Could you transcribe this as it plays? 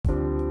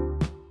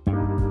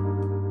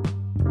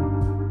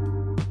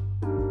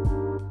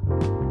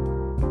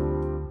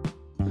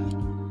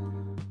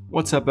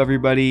What's up,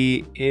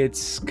 everybody?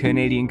 It's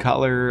Canadian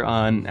Cutler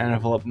on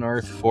NFL Up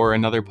North for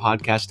another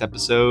podcast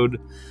episode.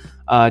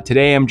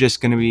 Today, I'm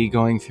just going to be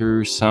going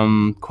through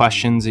some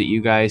questions that you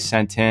guys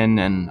sent in,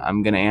 and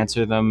I'm going to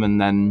answer them and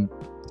then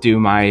do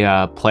my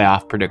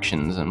playoff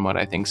predictions and what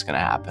I think is going to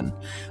happen.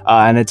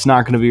 And it's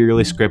not going to be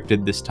really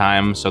scripted this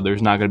time, so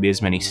there's not going to be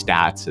as many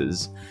stats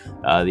as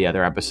the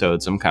other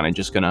episodes. I'm kind of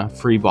just going to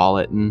free ball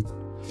it, and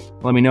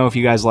let me know if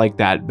you guys like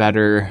that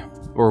better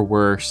or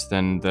worse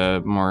than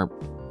the more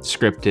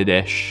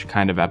scripted-ish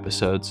kind of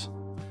episodes.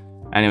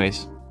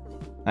 Anyways,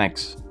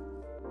 thanks.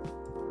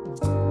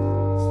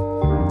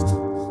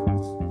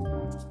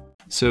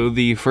 So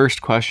the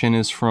first question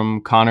is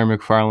from Connor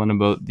McFarlane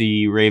about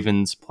the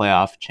Ravens'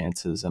 playoff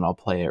chances, and I'll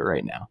play it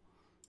right now.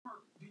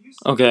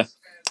 Okay,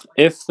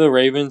 if the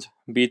Ravens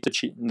beat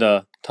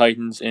the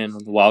Titans in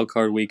the wild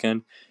card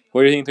weekend,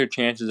 what do you think their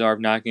chances are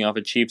of knocking off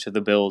the Chiefs or the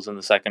Bills in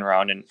the second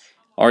round,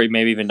 or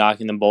maybe even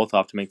knocking them both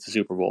off to make the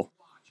Super Bowl?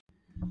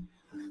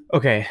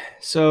 Okay,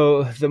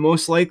 so the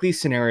most likely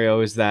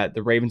scenario is that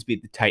the Ravens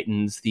beat the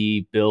Titans,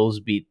 the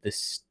Bills beat the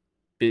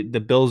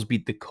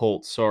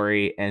Colts,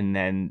 and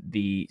then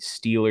the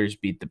Steelers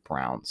beat the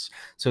Browns.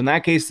 So in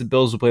that case, the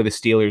Bills will play the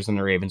Steelers and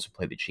the Ravens will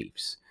play the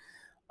Chiefs.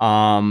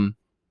 I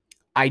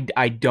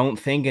don't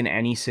think in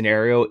any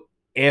scenario,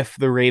 if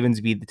the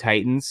Ravens beat the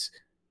Titans,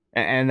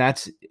 and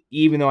that's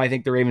even though I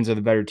think the Ravens are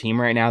the better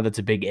team right now, that's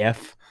a big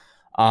if.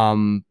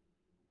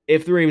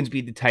 If the Ravens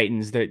beat the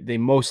Titans, they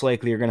most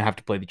likely are going to have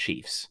to play the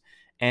Chiefs.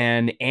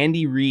 And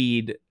Andy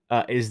Reid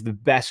is the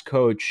best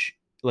coach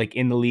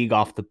in the league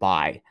off the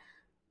bye.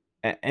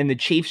 And the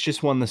Chiefs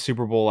just won the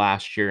Super Bowl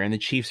last year, and the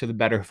Chiefs are the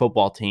better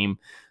football team.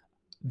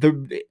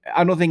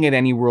 I don't think in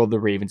any world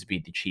the Ravens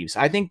beat the Chiefs.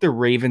 I think the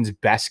Ravens'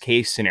 best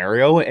case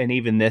scenario, and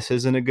even this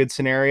isn't a good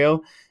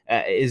scenario,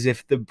 is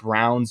if the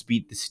Browns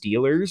beat the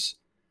Steelers.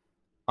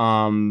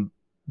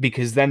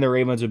 Because then the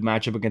Ravens would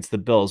match up against the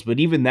Bills. But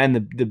even then,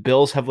 the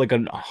Bills have a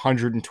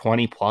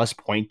 120 plus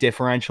point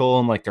differential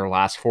in their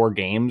last 4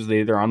 games.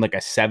 They're on a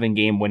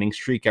 7-game winning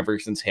streak ever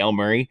since Hail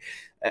Murray.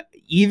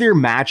 Either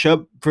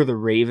matchup for the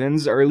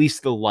Ravens, or at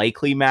least the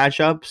likely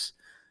matchups,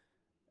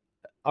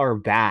 are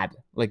bad.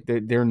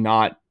 They're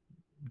not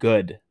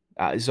good.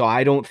 So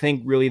I don't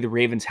think really the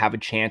Ravens have a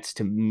chance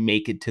to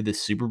make it to the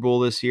Super Bowl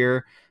this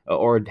year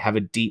or have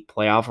a deep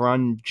playoff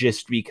run,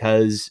 just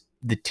because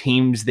the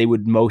teams they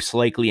would most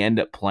likely end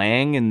up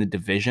playing in the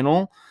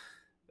divisional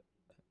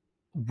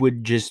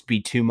would just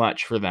be too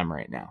much for them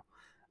right now.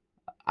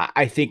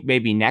 I think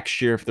maybe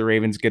next year, if the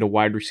Ravens get a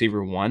wide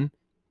receiver 1,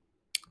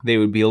 they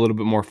would be a little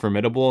bit more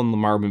formidable, and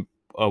Lamar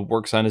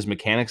works on his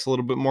mechanics a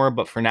little bit more.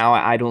 But for now,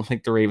 I don't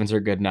think the Ravens are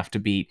good enough to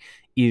beat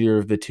either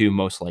of the two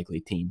most likely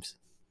teams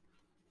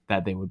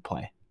that they would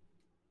play.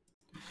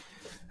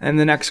 And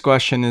the next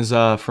question is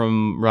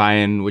from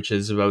Ryan, which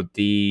is about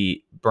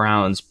the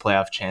Browns'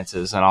 playoff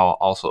chances, and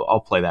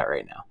I'll play that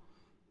right now.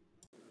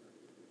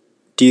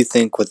 Do you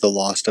think with the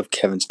loss of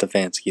Kevin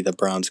Stefanski, the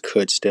Browns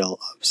could still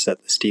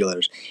upset the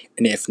Steelers?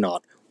 And if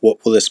not,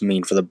 what will this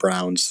mean for the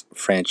Browns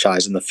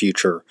franchise in the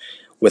future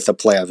with the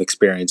playoff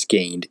experience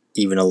gained,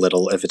 even a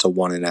little if it's a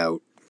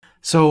 1-and-out?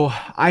 So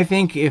I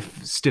think if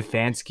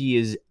Stefanski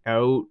is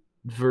out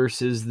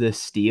versus the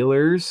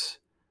Steelers,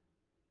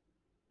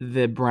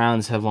 the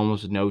Browns have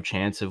almost no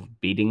chance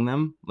of beating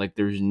them.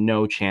 There's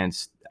no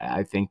chance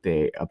I think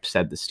they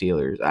upset the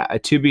Steelers.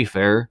 To be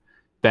fair,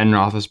 Ben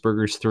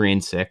Roethlisberger's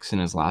 3-6 in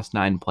his last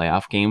 9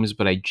 playoff games,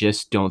 but I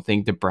just don't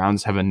think the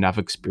Browns have enough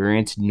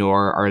experience,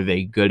 nor are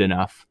they good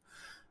enough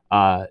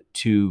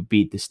to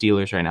beat the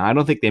Steelers right now. I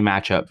don't think they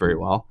match up very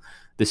well.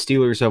 The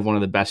Steelers have one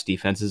of the best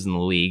defenses in the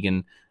league,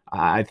 and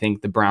I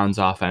think the Browns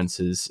offense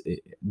is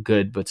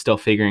good, but still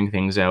figuring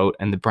things out.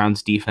 And the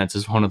Browns defense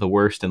is one of the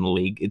worst in the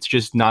league. It's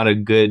just not a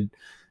good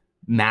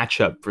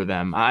matchup for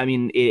them. I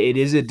mean, it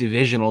is a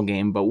divisional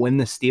game, but when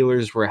the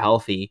Steelers were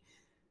healthy,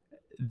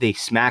 they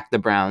smacked the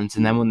Browns.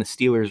 And then when the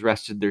Steelers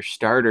rested their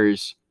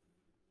starters,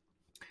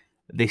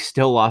 they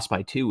still lost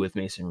by 2 with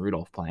Mason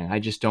Rudolph playing. I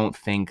just don't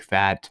think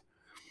that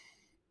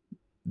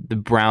the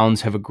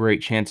Browns have a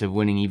great chance of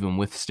winning even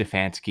with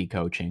Stefanski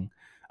coaching.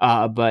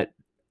 But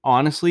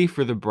honestly,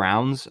 for the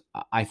Browns,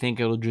 I think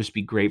it'll just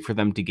be great for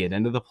them to get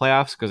into the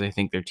playoffs because I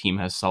think their team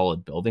has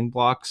solid building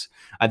blocks.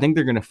 I think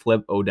they're going to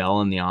flip Odell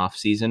in the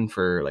offseason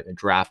for a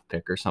draft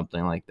pick or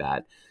something like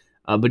that.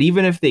 But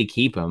even if they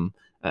keep him,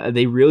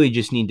 they really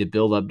just need to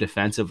build up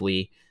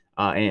defensively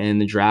in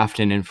the draft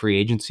and in free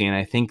agency. And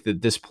I think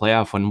that this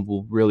playoff one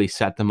will really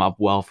set them up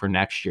well for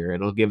next year.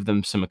 It'll give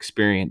them some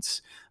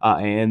experience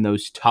in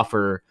those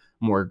tougher,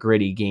 more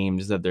gritty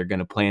games that they're going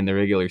to play in the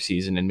regular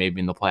season and maybe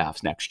in the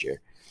playoffs next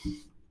year.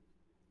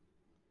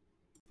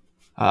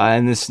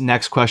 And this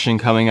next question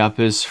coming up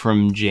is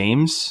from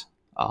James.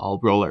 I'll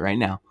roll it right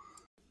now.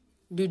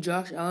 Do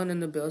Josh Allen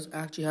and the Bills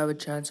actually have a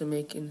chance of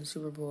making the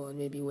Super Bowl and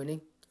maybe winning?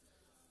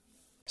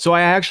 So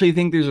I actually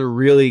think there's a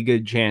really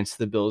good chance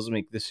the Bills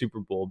make the Super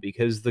Bowl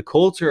because the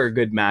Colts are a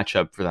good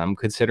matchup for them,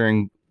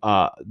 considering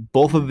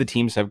both of the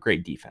teams have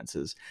great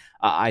defenses.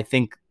 I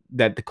think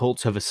that the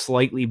Colts have a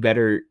slightly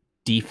better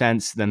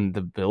defense than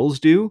the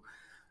Bills do.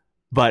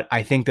 But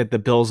I think that the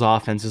Bills'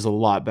 offense is a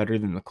lot better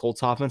than the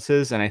Colts' offense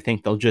is, and I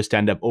think they'll just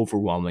end up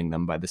overwhelming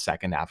them by the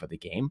second half of the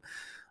game.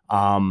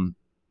 The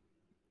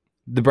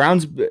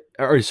Bills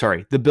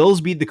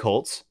beat the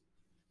Colts,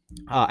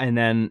 and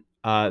then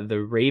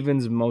the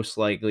Ravens most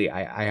likely.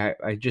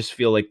 I just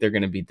feel like they're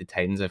going to beat the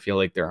Titans. I feel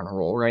like they're on a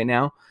roll right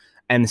now,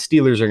 and the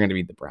Steelers are going to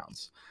beat the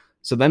Browns.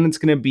 So then it's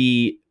going to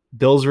be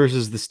Bills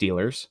versus the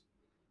Steelers.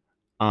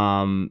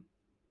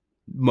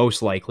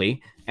 Most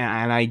likely.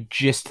 And I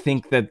just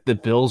think that the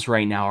Bills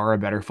right now are a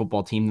better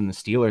football team than the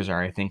Steelers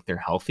are. I think they're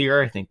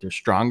healthier. I think they're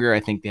stronger. I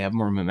think they have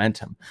more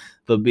momentum.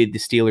 They'll beat the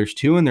Steelers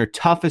too, and their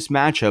toughest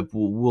matchup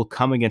will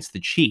come against the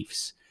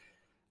Chiefs.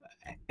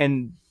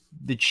 And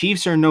the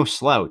Chiefs are no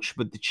slouch,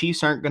 but the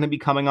Chiefs aren't going to be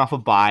coming off a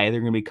bye. They're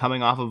going to be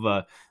coming off of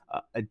a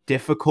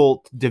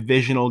difficult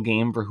divisional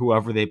game for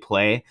whoever they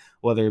play,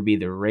 whether it be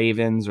the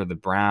Ravens or the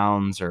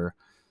Browns or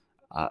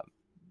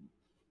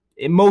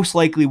it most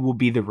likely will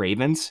be the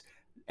Ravens.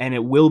 And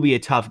it will be a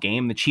tough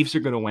game. The Chiefs are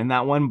going to win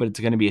that one, but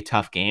it's going to be a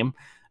tough game.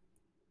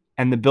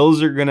 And the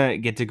Bills are going to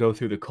get to go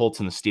through the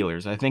Colts and the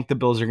Steelers. I think the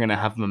Bills are going to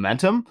have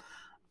momentum,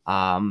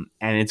 and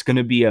it's going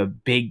to be a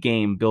big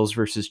game, Bills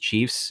versus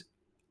Chiefs.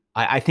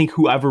 I think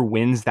whoever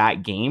wins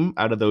that game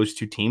out of those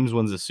two teams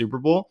wins the Super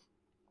Bowl.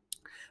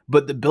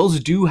 But the Bills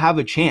do have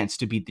a chance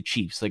to beat the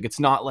Chiefs. Like, it's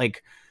not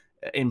like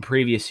in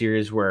previous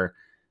years where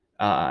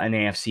an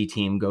AFC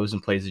team goes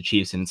and plays the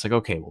Chiefs, and it's like,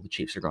 okay, well, the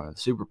Chiefs are going to the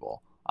Super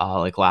Bowl.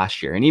 Like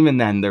last year. And even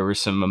then there was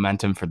some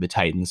momentum for the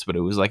Titans, but it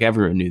was like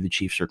everyone knew the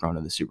Chiefs were going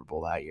to the Super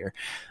Bowl that year.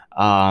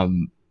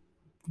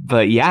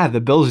 But yeah, the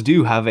Bills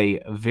do have a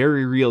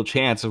very real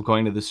chance of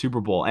going to the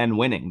Super Bowl and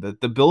winning.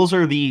 The Bills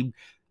are the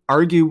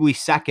arguably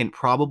second,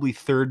 probably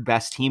third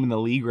best team in the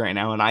league right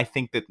now. And I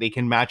think that they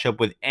can match up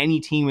with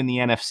any team in the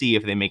NFC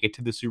if they make it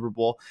to the Super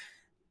Bowl.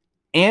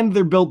 And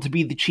they're built to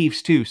beat the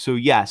Chiefs too. So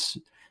yes,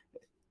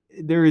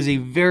 there is a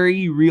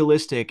very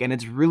realistic, and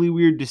it's really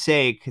weird to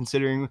say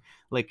considering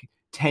like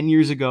 10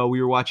 years ago,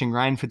 we were watching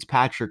Ryan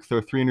Fitzpatrick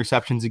throw 3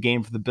 interceptions a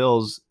game for the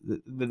Bills.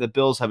 The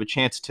Bills have a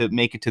chance to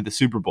make it to the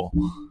Super Bowl.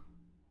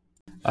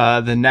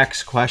 The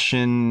next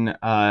question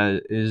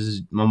is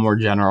a more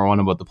general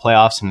one about the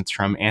playoffs, and it's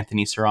from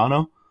Anthony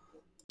Serrano.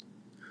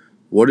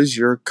 What is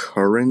your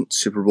current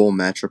Super Bowl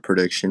matchup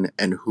prediction,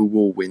 and who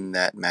will win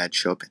that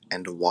matchup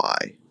and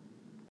why?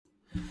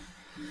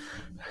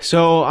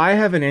 So I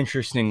have an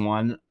interesting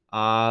one.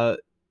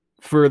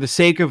 For the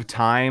sake of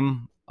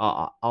time,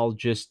 I'll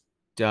just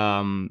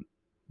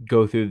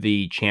go through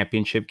the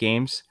championship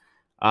games.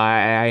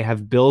 I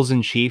have Bills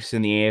and Chiefs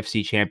in the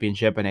AFC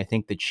Championship, and I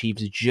think the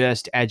Chiefs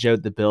just edge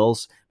out the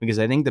Bills because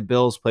I think the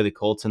Bills play the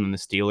Colts and then the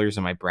Steelers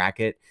in my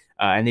bracket,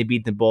 and they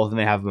beat them both and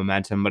they have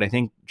momentum. But I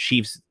think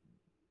Chiefs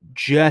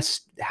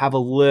just have a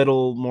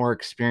little more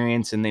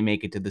experience and they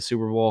make it to the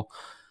Super Bowl.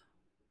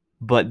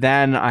 But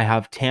then I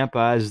have Tampa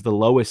as the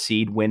lowest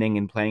seed winning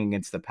and playing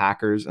against the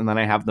Packers, and then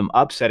I have them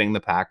upsetting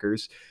the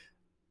Packers.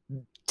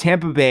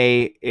 Tampa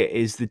Bay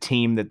is the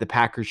team that the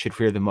Packers should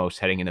fear the most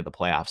heading into the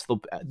playoffs.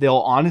 They'll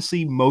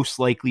honestly most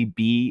likely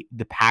be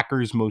the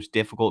Packers' most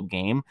difficult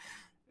game.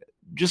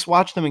 Just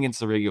watch them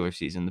against the regular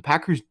season. The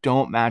Packers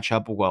don't match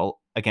up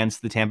well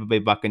against the Tampa Bay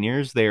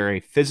Buccaneers. They are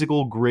a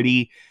physical,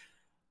 gritty,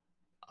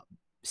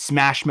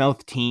 smash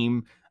mouth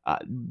team.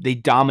 They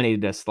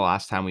dominated us the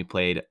last time we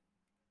played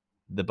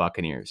the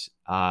Buccaneers.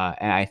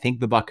 And I think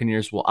the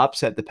Buccaneers will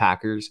upset the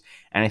Packers.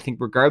 And I think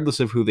regardless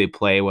of who they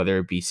play, whether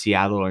it be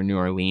Seattle or New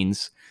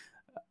Orleans,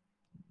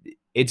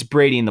 it's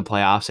Brady in the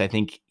playoffs. I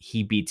think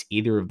he beats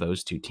either of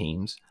those two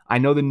teams. I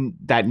know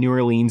that New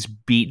Orleans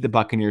beat the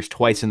Buccaneers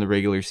twice in the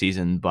regular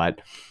season,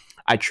 but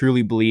I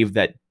truly believe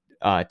that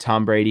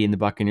Tom Brady and the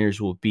Buccaneers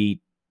will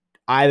beat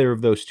either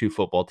of those two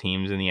football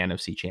teams in the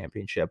NFC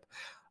Championship.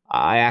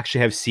 I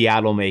actually have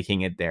Seattle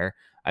making it there.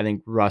 I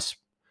think Russ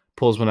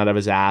pulls one out of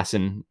his ass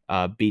and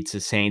beats the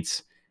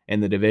Saints in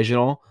the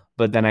divisional.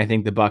 But then I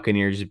think the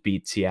Buccaneers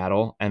beat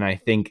Seattle. And I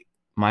think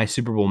my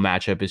Super Bowl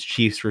matchup is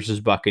Chiefs versus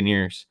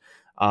Buccaneers.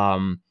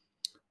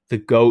 The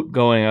GOAT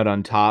going out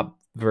on top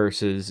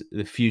versus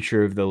the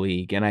future of the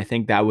league. And I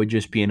think that would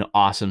just be an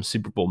awesome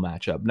Super Bowl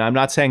matchup. Now, I'm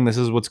not saying this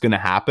is what's going to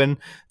happen.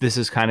 This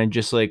is kind of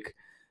just like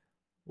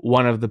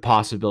one of the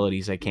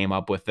possibilities I came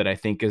up with that I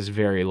think is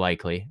very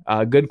likely.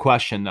 Good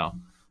question, though.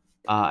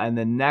 And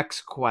the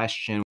next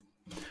question.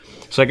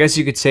 So I guess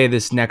you could say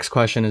this next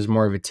question is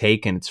more of a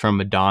take, and it's from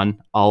Madon.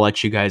 I'll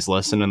let you guys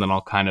listen, and then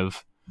I'll kind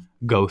of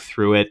go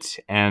through it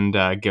and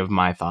give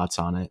my thoughts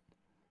on it.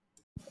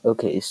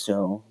 Okay,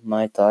 so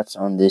my thoughts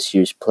on this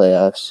year's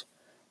playoffs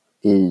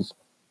is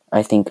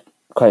I think,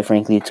 quite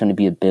frankly, it's going to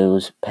be a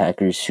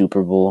Bills-Packers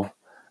Super Bowl.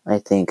 I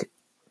think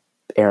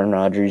Aaron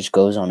Rodgers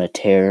goes on a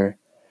tear,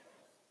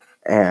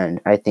 and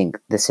I think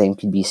the same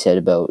could be said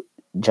about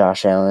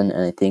Josh Allen,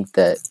 and I think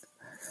that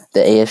the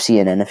AFC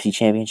and NFC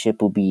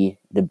Championship will be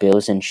the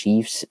Bills and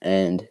Chiefs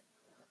and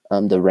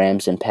the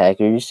Rams and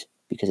Packers,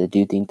 because I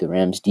do think the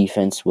Rams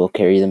defense will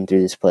carry them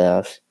through this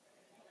playoffs.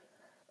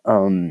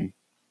 And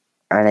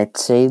I'd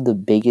say the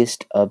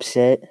biggest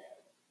upset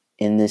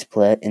in this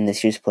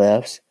year's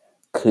playoffs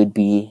could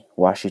be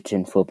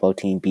Washington football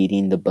team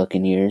beating the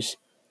Buccaneers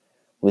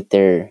with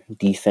their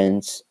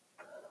defense.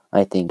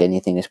 I think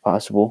anything is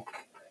possible.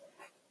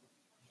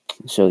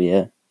 So,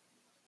 yeah.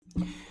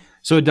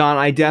 So, Don,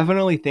 I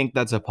definitely think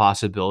that's a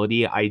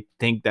possibility. I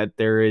think that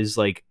there is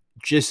like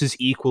just as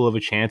equal of a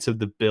chance of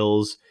the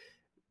Bills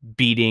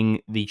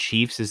beating the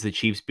Chiefs as the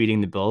Chiefs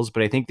beating the Bills,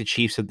 but I think the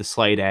Chiefs have the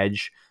slight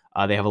edge.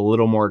 They have a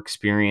little more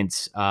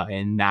experience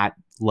in that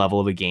level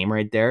of a game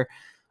right there.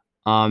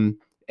 And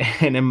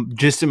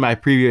just in my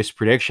previous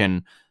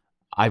prediction,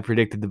 I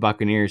predicted the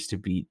Buccaneers to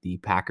beat the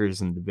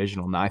Packers in the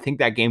divisional. Now, I think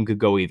that game could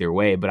go either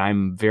way, but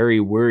I'm very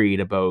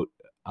worried about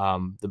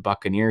the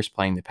Buccaneers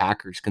playing the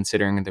Packers,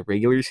 considering the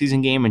regular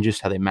season game and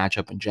just how they match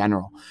up in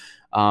general.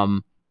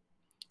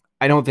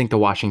 I don't think the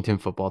Washington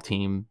football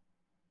team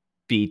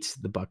beats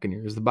the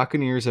Buccaneers. The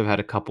Buccaneers have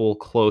had a couple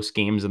close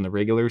games in the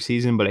regular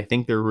season, but I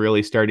think they're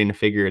really starting to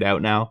figure it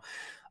out now.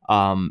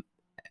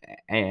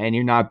 And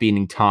you're not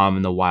beating Tom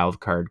in the wild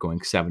card going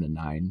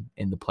 7-9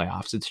 in the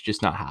playoffs. It's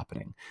just not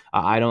happening.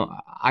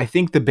 I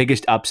think the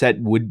biggest upset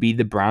would be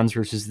the Browns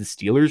versus the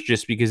Steelers,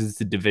 just because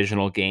it's a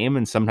divisional game,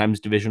 and sometimes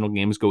divisional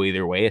games go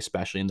either way,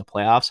 especially in the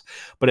playoffs.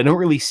 But I don't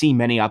really see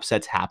many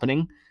upsets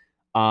happening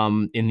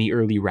in the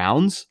early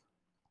rounds.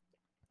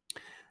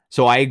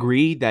 So I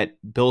agree that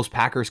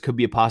Bills-Packers could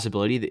be a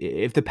possibility.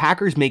 If the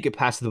Packers make it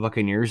past the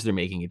Buccaneers, they're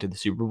making it to the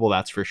Super Bowl,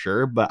 that's for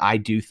sure. But I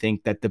do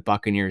think that the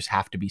Buccaneers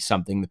have to be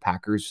something the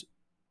Packers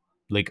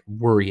like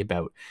worry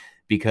about,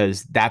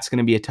 because that's going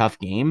to be a tough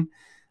game.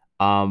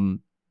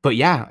 But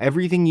yeah,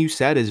 everything you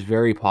said is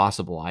very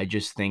possible. I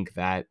just think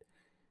that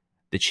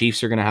the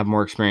Chiefs are going to have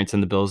more experience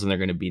than the Bills, and they're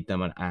going to beat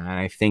them. And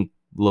I think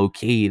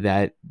low-key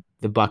that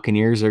the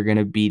Buccaneers are going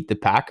to beat the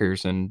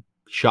Packers and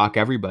shock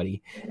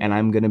everybody, and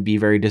I'm going to be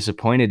very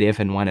disappointed if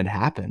and when it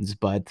happens,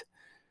 but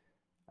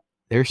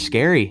they're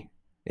scary.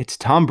 It's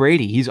Tom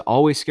Brady. He's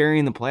always scary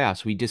in the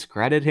playoffs. We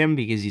discredit him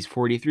because he's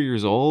 43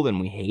 years old and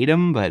we hate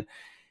him, but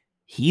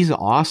he's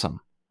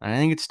awesome. And I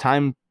think it's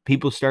time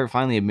people start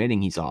finally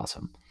admitting he's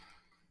awesome.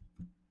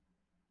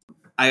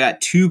 I got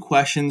 2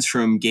 questions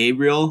from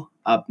Gabriel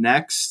up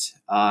next.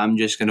 I'm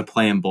just going to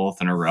play them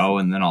both in a row,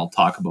 and then I'll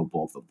talk about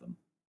both of them.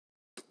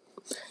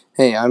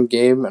 Hey, I'm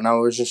Gabe, and I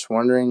was just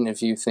wondering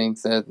if you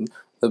think that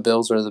the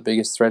Bills are the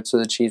biggest threat to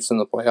the Chiefs in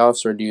the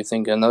playoffs, or do you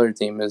think another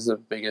team is the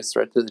biggest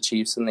threat to the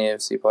Chiefs in the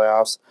AFC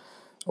playoffs?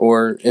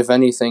 Or, if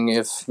anything,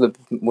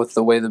 with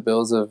the way the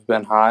Bills have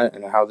been hot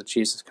and how the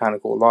Chiefs has kind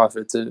of cooled off,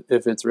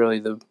 if it's really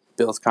the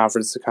Bills'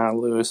 conference to kind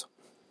of lose.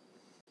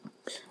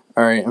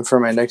 All right, and for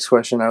my next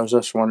question, I was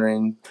just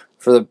wondering,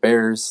 for the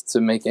Bears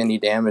to make any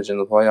damage in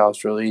the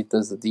playoffs, really,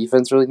 does the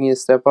defense really need to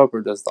step up,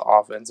 or does the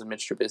offense and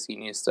Mitch Trubisky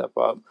need to step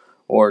up,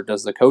 or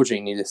does the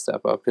coaching need to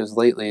step up? Because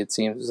lately it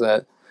seems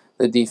that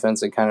the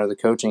defense and kind of the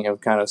coaching have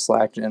kind of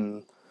slacked,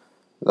 and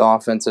the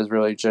offense is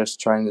really just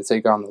trying to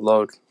take on the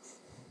load.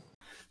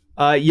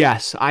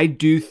 Yes, I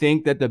do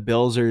think that the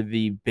Bills are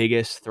the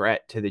biggest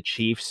threat to the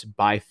Chiefs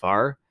by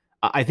far.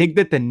 I think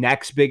that the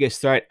next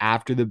biggest threat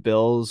after the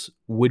Bills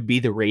would be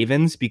the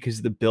Ravens,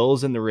 because the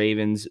Bills and the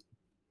Ravens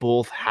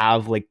both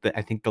have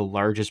I think the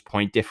largest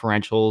point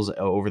differentials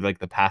over like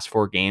the past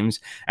 4 games,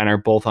 and are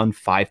both on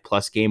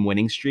 5+ game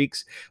winning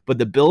streaks. But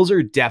the Bills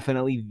are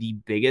definitely the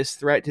biggest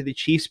threat to the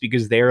Chiefs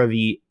because they are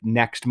the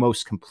next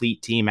most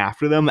complete team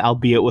after them,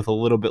 albeit with a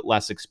little bit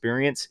less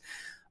experience.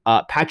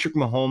 Patrick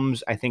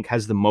Mahomes, I think,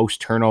 has the most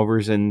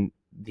turnovers in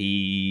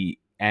the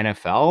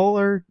NFL,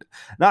 or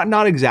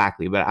not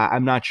exactly, but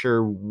I'm not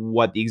sure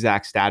what the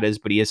exact stat is,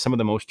 but he has some of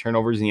the most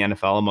turnovers in the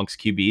NFL amongst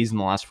QBs in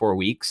the last 4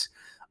 weeks.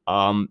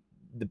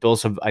 The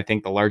Bills have, I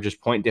think, the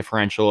largest point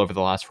differential over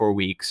the last 4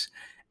 weeks,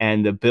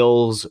 and the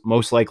Bills'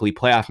 most likely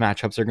playoff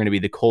matchups are going to be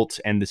the Colts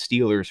and the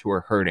Steelers, who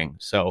are hurting.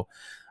 So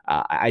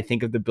I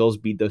think if the Bills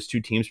beat those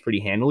 2 teams pretty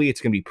handily, it's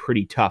going to be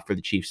pretty tough for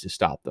the Chiefs to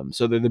stop them.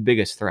 So they're the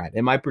biggest threat.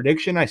 In my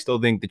prediction, I still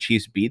think the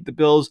Chiefs beat the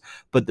Bills,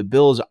 but the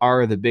Bills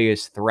are the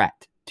biggest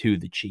threat to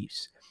the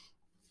Chiefs.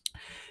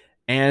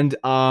 And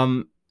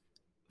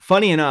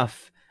funny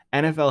enough,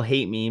 NFL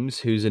Hate Memes,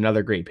 who's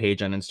another great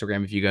page on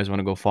Instagram if you guys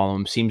want to go follow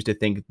him, seems to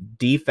think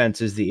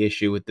defense is the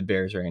issue with the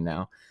Bears right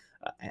now.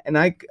 And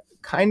I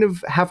kind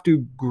of have to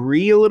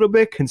agree a little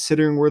bit,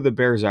 considering where the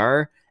Bears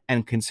are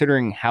and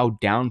considering how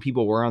down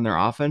people were on their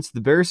offense. The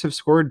Bears have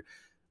scored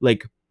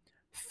like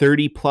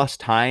 30+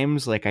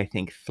 times, like I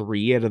think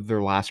 3 out of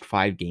their last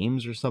 5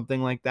 games or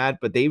something like that.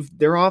 But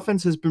their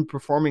offense has been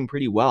performing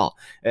pretty well.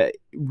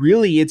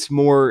 Really, it's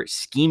more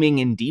scheming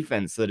and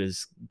defense that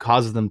has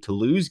caused them to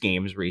lose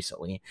games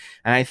recently.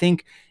 And I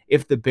think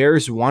if the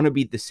Bears want to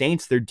beat the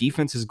Saints, their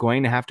defense is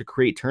going to have to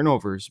create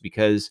turnovers,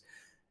 because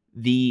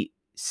the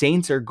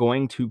Saints are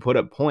going to put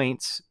up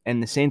points,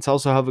 and the Saints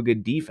also have a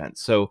good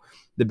defense. So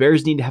the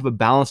Bears need to have a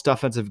balanced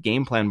offensive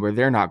game plan where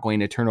they're not going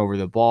to turn over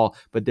the ball,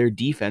 but their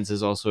defense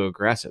is also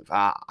aggressive.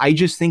 I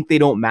just think they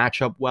don't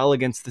match up well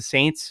against the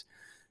Saints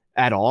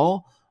at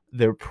all.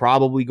 They're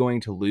probably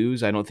going to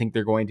lose. I don't think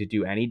they're going to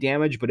do any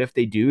damage, but if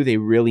they do, they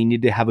really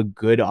need to have a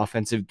good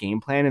offensive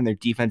game plan, and their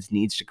defense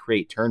needs to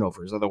create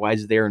turnovers.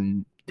 Otherwise, they're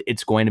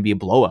it's going to be a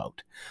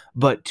blowout.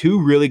 But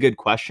two really good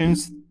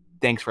questions.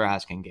 Thanks for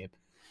asking, Gabe.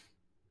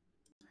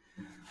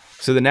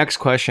 So the next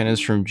question is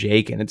from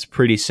Jake, and it's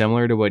pretty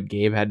similar to what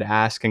Gabe had to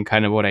ask and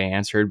kind of what I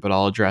answered, but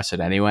I'll address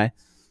it anyway.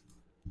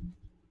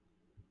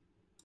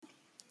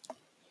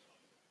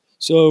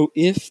 So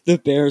if the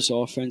Bears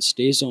offense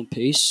stays on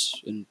pace,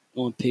 and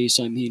on pace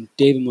I mean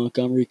David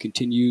Montgomery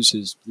continues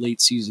his late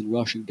season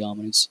rushing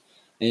dominance,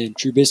 and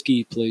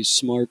Trubisky plays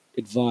smart,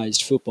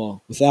 advised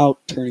football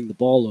without turning the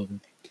ball over,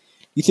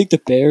 you think the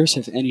Bears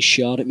have any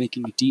shot at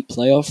making a deep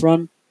playoff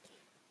run?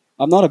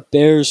 I'm not a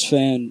Bears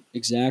fan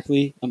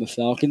exactly. I'm a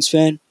Falcons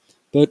fan,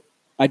 but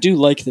I do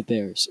like the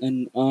Bears,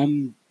 and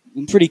I'm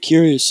pretty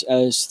curious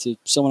as to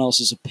someone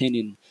else's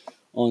opinion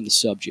on the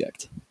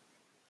subject.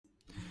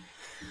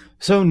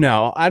 So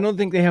no, I don't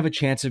think they have a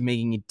chance of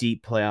making a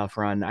deep playoff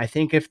run. I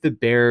think if the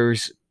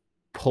Bears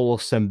pull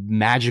some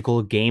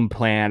magical game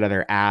plan out of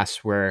their ass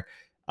where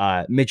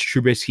Mitch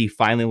Trubisky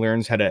finally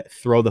learns how to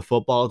throw the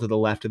football to the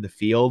left of the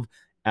field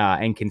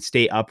and can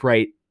stay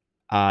upright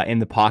in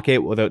the pocket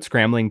without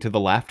scrambling to the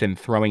left and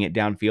throwing it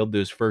downfield to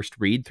his first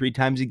read 3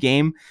 times a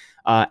game,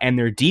 and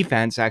their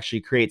defense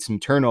actually creates some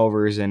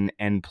turnovers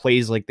and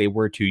plays like they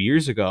were 2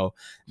 years ago,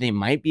 they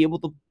might be able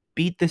to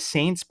beat the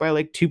Saints by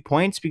like 2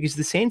 points, because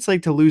the Saints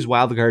like to lose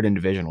wild card in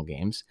divisional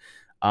games.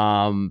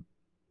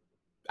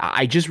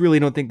 I just really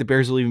don't think the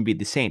Bears will even beat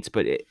the Saints.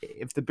 But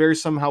if the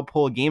Bears somehow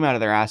pull a game out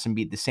of their ass and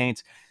beat the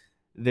Saints,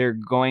 they're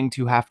going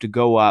to have to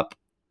go up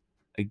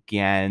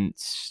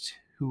against,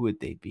 who would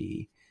they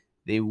be?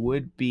 They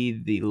would be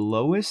the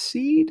lowest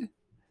seed.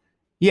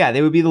 Yeah,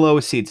 they would be the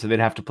lowest seed, so they'd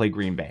have to play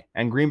Green Bay,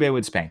 and Green Bay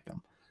would spank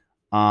them.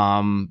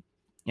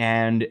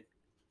 And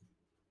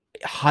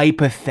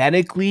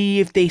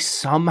hypothetically, if they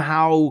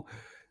somehow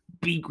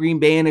beat Green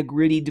Bay in a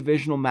gritty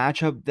divisional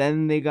matchup,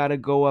 then they got to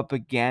go up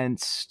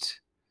against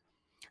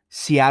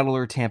Seattle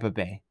or Tampa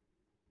Bay.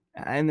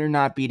 And they're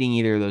not beating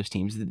either of those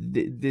teams.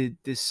 The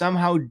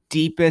somehow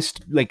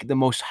deepest, like the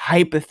most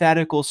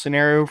hypothetical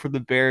scenario for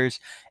the Bears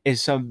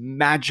is some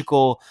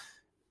magical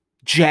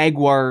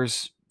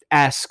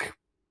Jaguars-esque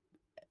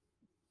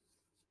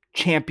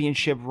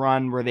championship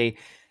run where they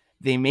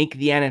make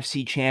the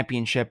NFC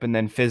championship and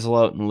then fizzle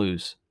out and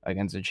lose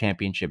against a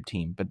championship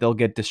team, but they'll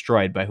get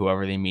destroyed by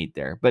whoever they meet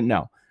there. But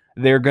no,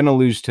 they're going to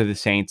lose to the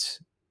Saints,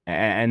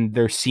 and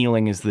their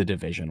ceiling is the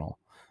divisional.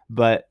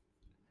 But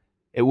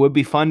it would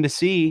be fun to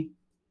see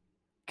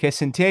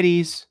Kissing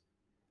Titties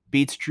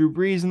beats Drew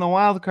Brees in the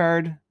wild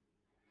card.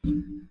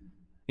 You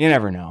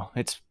never know.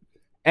 It's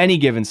any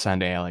given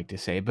Sunday, I like to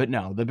say. But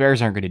no, the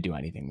Bears aren't going to do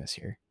anything this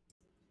year.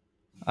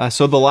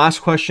 So the last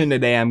question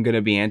today I'm going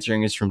to be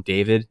answering is from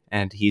David,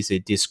 and he's a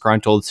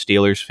disgruntled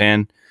Steelers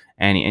fan,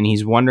 and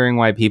he's wondering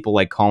why people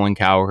like Colin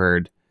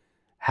Cowherd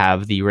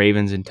have the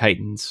Ravens and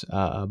Titans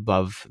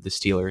above the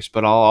Steelers.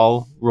 But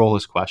I'll roll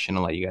his question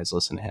and let you guys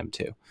listen to him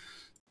too.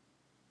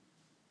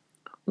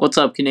 What's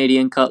up,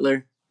 Canadian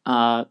Cutler?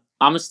 I'm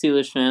a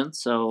Steelers fan,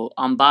 so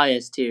I'm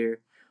biased here,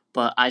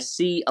 but I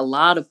see a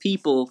lot of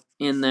people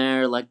in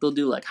there, like they'll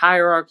do like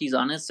hierarchies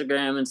on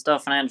Instagram and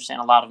stuff, and I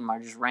understand a lot of them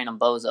are just random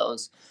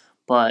bozos,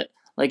 but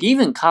like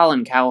even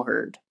Colin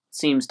Cowherd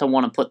seems to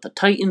want to put the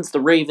Titans,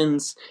 the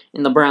Ravens,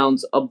 and the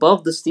Browns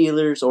above the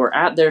Steelers or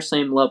at their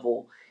same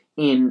level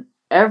in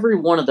every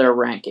one of their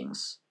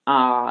rankings,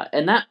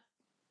 and that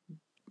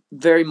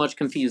very much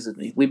confuses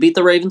me. We beat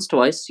the Ravens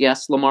twice.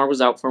 Yes, Lamar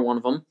was out for one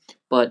of them,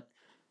 but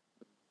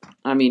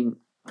I mean,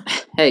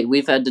 hey,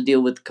 we've had to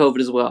deal with COVID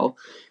as well.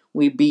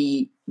 We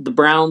beat the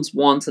Browns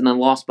once and then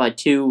lost by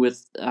 2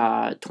 with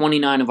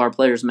 29 of our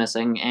players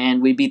missing,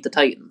 and we beat the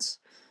Titans.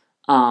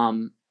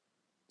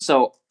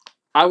 So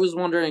I was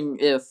wondering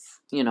if,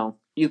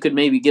 you could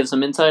maybe give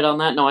some insight on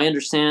that. Now, I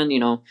understand,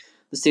 the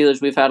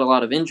Steelers, we've had a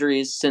lot of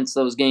injuries since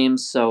those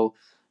games, so,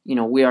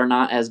 we are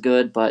not as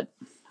good, but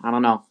I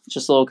don't know. It's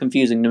just a little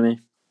confusing to me.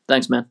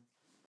 Thanks, man.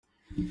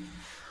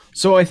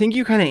 So I think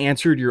you kind of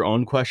answered your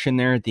own question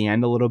there at the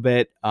end a little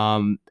bit.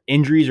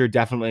 Injuries are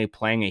definitely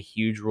playing a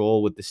huge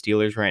role with the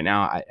Steelers right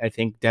now. I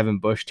think Devin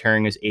Bush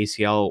tearing his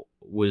ACL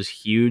was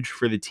huge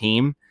for the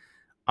team.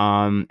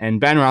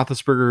 And Ben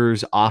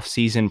Roethlisberger's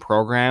off-season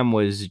program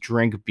was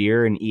drink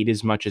beer and eat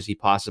as much as he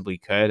possibly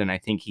could. And I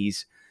think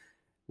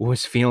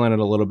was feeling it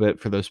a little bit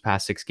for those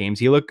past 6 games.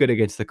 He looked good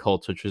against the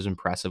Colts, which was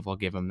impressive. I'll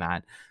give him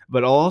that.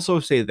 But I'll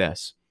also say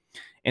this.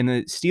 In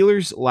the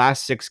Steelers'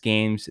 last 6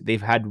 games,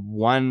 they've had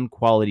one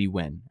quality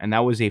win, and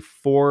that was a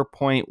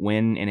 4-point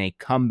win in a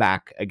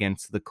comeback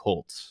against the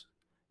Colts,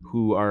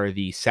 who are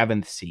the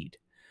 7th seed.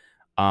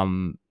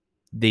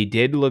 They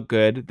did look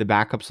good. The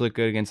backups look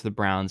good against the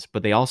Browns,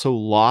 but they also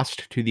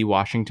lost to the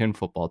Washington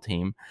football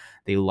team.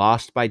 They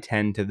lost by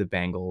 10 to the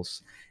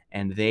Bengals,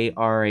 and they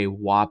are a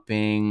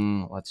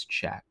whopping, let's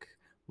check,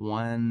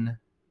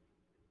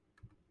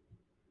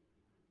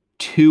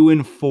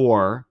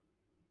 2-4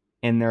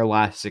 in their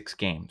last 6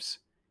 games.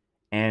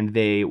 And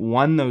they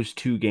won those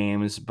 2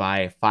 games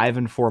by 5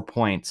 and 4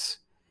 points.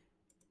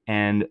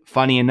 And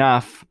funny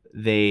enough,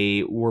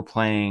 they were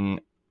playing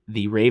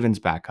the Ravens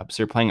backups.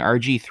 They're playing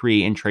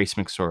RG3 and Trace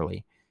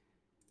McSorley.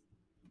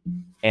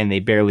 and they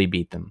barely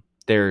beat them.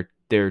 They're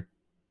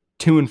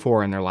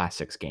 2-4 in their last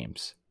 6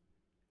 games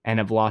and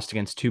have lost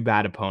against 2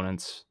 bad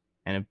opponents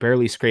and have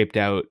barely scraped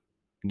out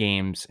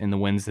games in the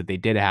wins that they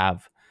did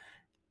have,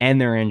 and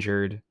they're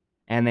injured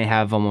and they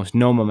have almost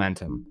no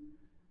momentum.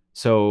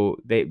 So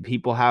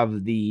people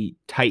have the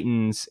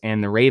Titans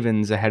and the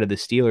Ravens ahead of the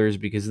Steelers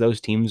because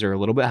those teams are a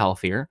little bit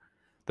healthier.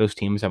 Those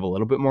teams have a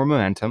little bit more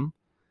momentum,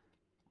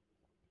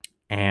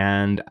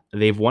 and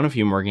they've won a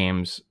few more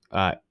games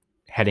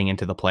heading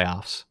into the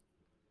playoffs.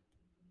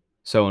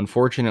 So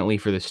unfortunately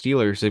for the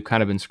Steelers, they've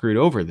kind of been screwed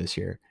over this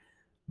year.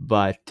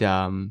 But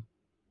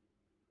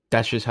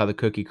that's just how the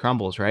cookie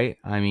crumbles, right?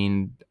 I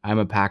mean, I'm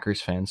a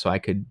Packers fan, so I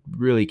could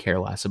really care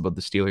less about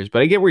the Steelers.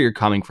 But I get where you're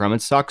coming from.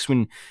 It sucks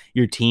when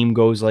your team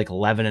goes like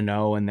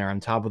 11-0 and they're on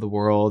top of the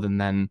world, and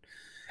then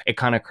it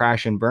kind of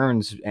crash and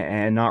burns,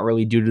 and not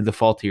really due to the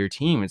fault of your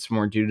team. It's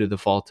more due to the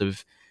fault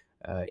of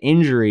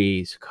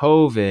injuries,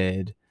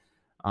 COVID,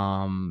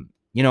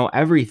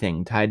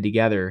 everything tied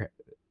together.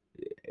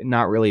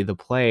 Not really the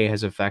play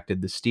has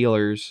affected the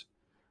Steelers,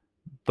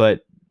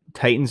 but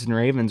Titans and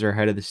Ravens are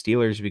ahead of the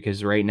Steelers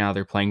because right now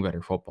they're playing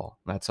better football.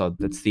 That's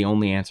the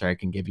only answer I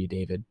can give you,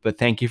 David. But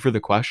thank you for the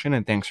question,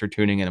 and thanks for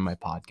tuning into my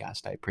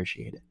podcast. I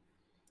appreciate it.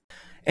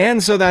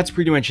 And so that's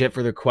pretty much it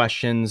for the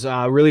questions.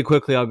 Really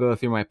quickly, I'll go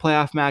through my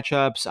playoff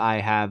matchups.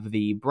 I have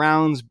the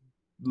Browns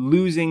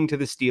losing to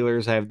the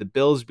Steelers. I have the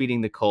Bills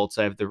beating the Colts.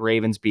 I have the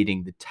Ravens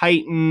beating the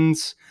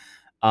Titans.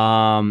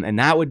 And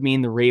that would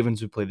mean the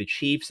Ravens would play the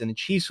Chiefs, and the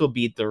Chiefs will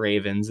beat the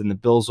Ravens, and the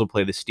Bills will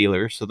play the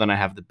Steelers. So then I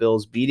have the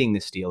Bills beating the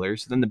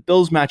Steelers. Then the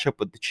Bills match up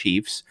with the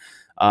Chiefs,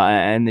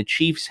 and the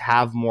Chiefs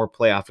have more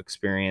playoff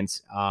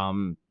experience.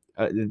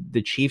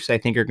 The Chiefs, I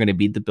think, are going to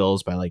beat the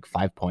Bills by like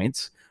 5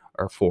 points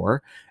or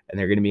 4, and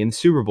they're going to be in the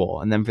Super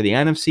Bowl. And then for the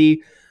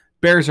NFC,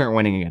 Bears aren't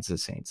winning against the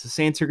Saints. The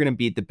Saints are going to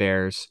beat the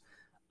Bears.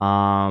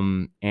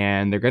 And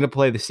they're going to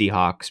play the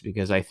Seahawks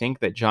because I think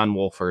that John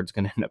Wolford's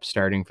going to end up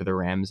starting for the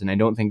Rams, and I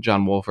don't think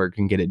John Wolford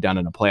can get it done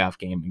in a playoff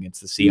game against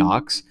the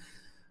Seahawks.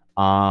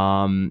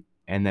 And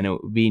then it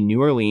would be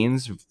New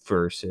Orleans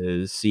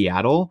versus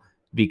Seattle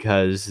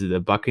because the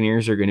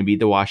Buccaneers are going to beat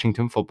the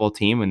Washington football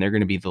team, and they're going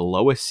to be the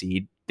lowest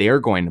seed. They're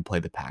going to play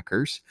the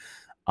Packers.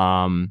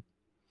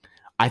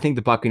 I think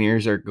the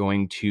Buccaneers are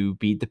going to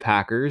beat the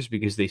Packers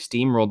because they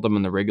steamrolled them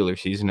in the regular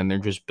season, and they're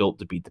just built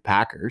to beat the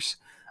Packers.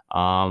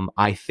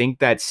 I think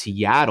that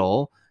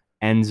Seattle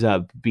ends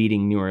up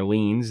beating New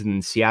Orleans,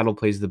 and Seattle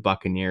plays the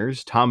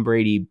Buccaneers. Tom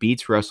Brady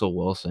beats Russell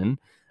Wilson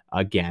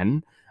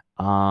again.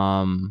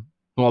 Malcolm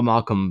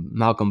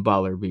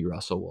Butler beat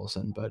Russell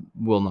Wilson, but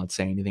we'll not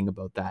say anything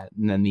about that.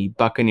 And then the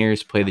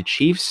Buccaneers play the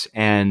Chiefs,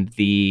 and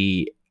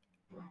you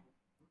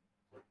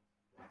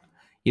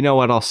know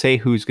what? I'll say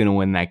who's going to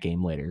win that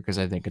game later because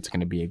I think it's going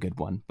to be a good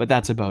one. But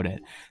that's about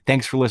it.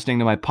 Thanks for listening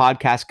to my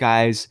podcast,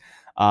 guys.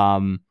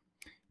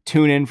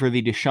 Tune in for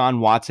the Deshaun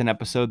Watson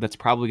episode that's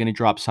probably going to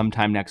drop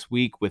sometime next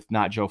week with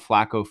Not Joe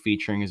Flacco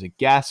featuring as a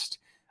guest.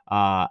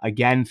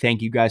 Again,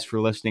 thank you guys for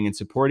listening and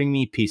supporting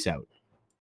me. Peace out.